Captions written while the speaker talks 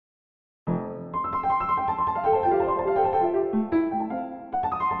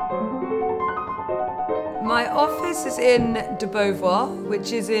My office is in de Beauvoir,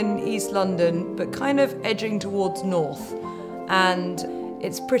 which is in East London, but kind of edging towards north. And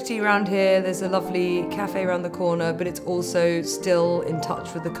it's pretty around here. There's a lovely cafe around the corner, but it's also still in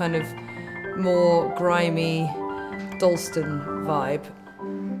touch with the kind of more grimy Dalston vibe.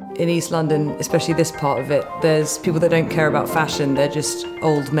 In East London, especially this part of it, there's people that don't care about fashion. They're just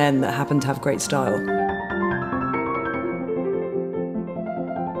old men that happen to have great style.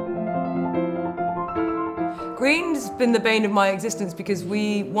 Green's been the bane of my existence because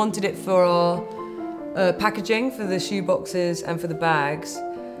we wanted it for our packaging, for the shoe boxes and for the bags.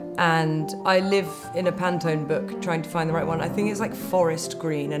 And I live in a Pantone book trying to find the right one. I think it's like forest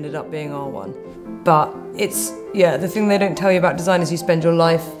green ended up being our one. But it's, yeah, the thing they don't tell you about design is you spend your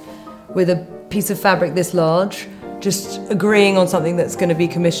life with a piece of fabric this large, just agreeing on something that's going to be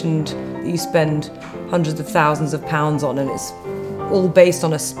commissioned that you spend hundreds of thousands of pounds on, and it's all based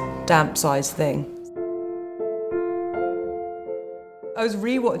on a stamp-sized thing. I was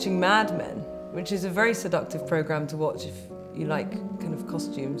re-watching Mad Men, which is a very seductive programme to watch if you like kind of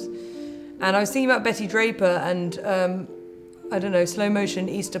costumes. And I was thinking about Betty Draper and, I don't know, slow motion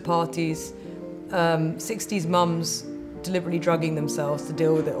Easter parties, 60s mums deliberately drugging themselves to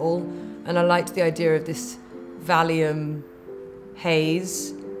deal with it all. And I liked the idea of this Valium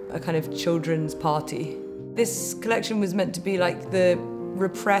haze, a kind of children's party. This collection was meant to be like the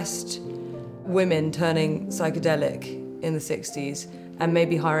repressed women turning psychedelic in the 60s and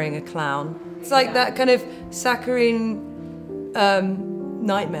maybe hiring a clown. It's like that kind of saccharine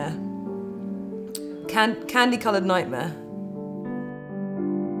nightmare, candy-coloured nightmare.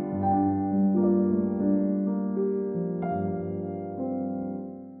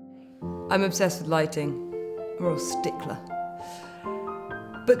 I'm obsessed with lighting. I'm a real stickler.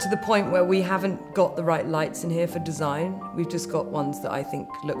 But to the point where we haven't got the right lights in here for design. We've just got ones that I think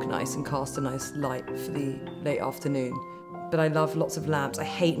look nice and cast a nice light for the late afternoon. But I love lots of lamps. I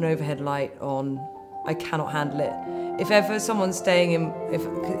hate an overhead light on. I cannot handle it. If ever someone's staying in,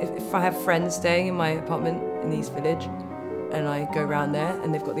 if I have friends staying in my apartment in the East Village and I go around there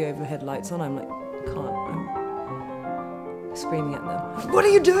and they've got the overhead lights on, I'm like, I'm screaming at them. What are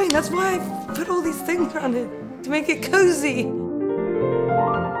you doing? That's why I put all these things around here, to make it cozy.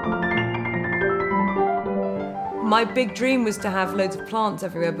 My big dream was to have loads of plants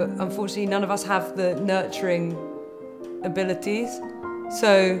everywhere, but unfortunately none of us have the nurturing abilities.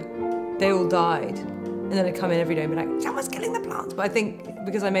 So they all died. And then I'd come in every day and be like, someone's killing the plants. But I think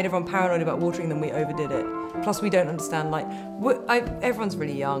because I made everyone paranoid about watering them, we overdid it. Plus we don't understand, like, everyone's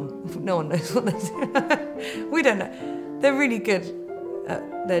really young. No one knows what they're doing. We don't know. They're really good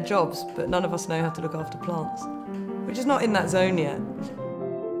at their jobs, but none of us know how to look after plants, which is not in that zone yet.